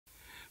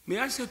May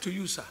I say to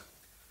you, sir,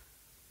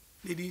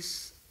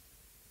 ladies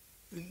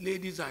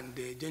and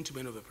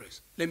gentlemen of the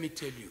press, let me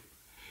tell you,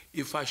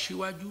 if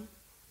Asiwaju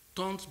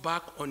turns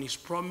back on his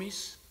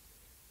promise,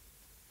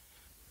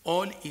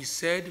 all he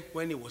said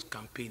when he was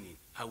campaigning,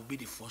 I will be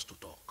the first to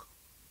talk.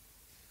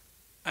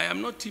 I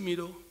am not timid,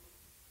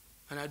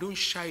 and I don't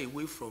shy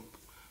away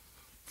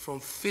from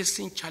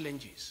facing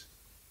challenges.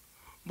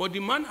 But the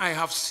man I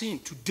have seen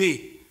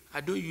today,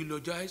 I don't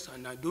eulogize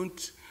and I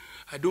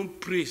don't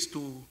praise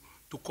to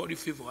curry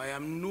favor. I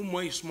am no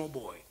more a small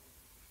boy.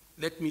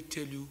 Let me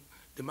tell you,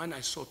 the man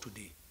I saw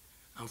today,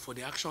 and for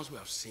the actions we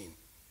have seen,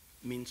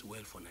 means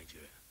well for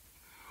Nigeria.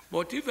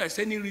 But if there's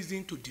any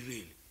reason to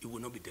derail, it will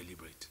not be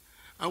deliberate.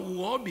 And we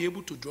will all be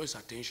able to draw his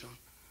attention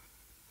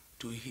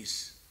to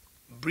his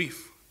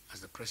brief as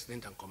the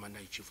President and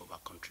Commander-in-Chief of our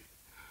country.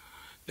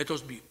 Let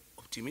us be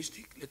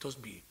optimistic, let us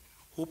be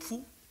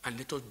hopeful, and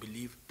let us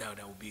believe that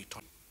there will be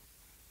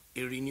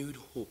a renewed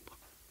hope.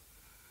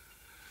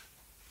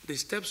 The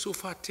steps so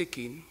far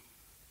taken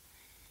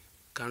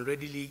can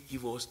readily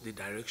give us the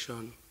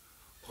direction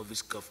of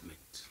this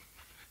government.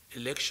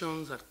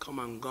 Elections had come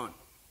and gone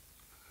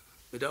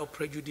without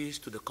prejudice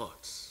to the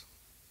courts.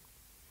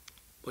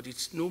 But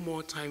it's no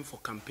more time for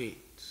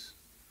campaigns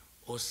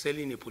or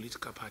selling a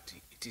political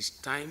party. It is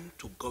time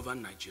to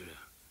govern Nigeria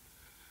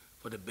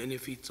for the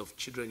benefits of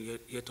children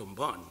yet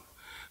unborn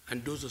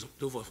and those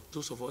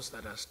of us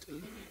that are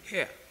still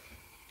here.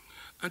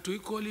 And to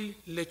equally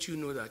let you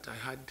know that I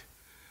had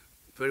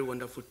a very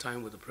wonderful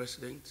time with the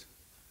President.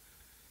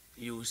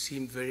 You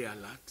seem very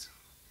alert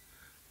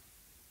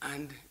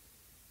and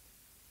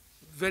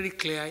very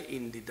clear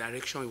in the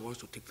direction he wants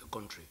to take the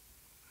country.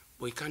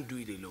 But he can't do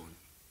it alone.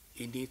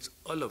 He needs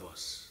all of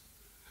us.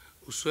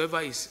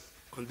 Whosoever is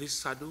on this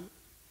saddle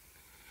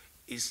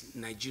is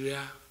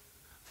Nigeria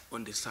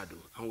on the saddle,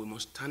 and we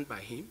must stand by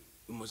him.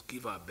 We must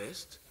give our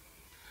best.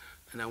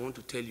 And I want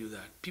to tell you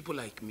that people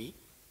like me,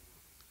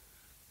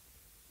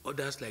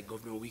 others like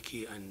Governor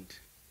Wike and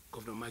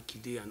Governor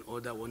Makinde and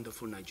other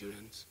wonderful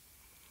Nigerians,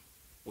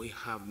 we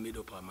have made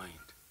up our mind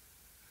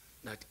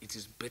that it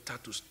is better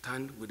to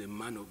stand with a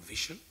man of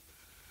vision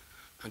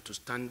and to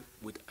stand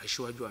with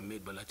Asiwaju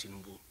Ahmed Bola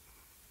Tinubu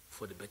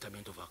for the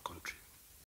betterment of our country.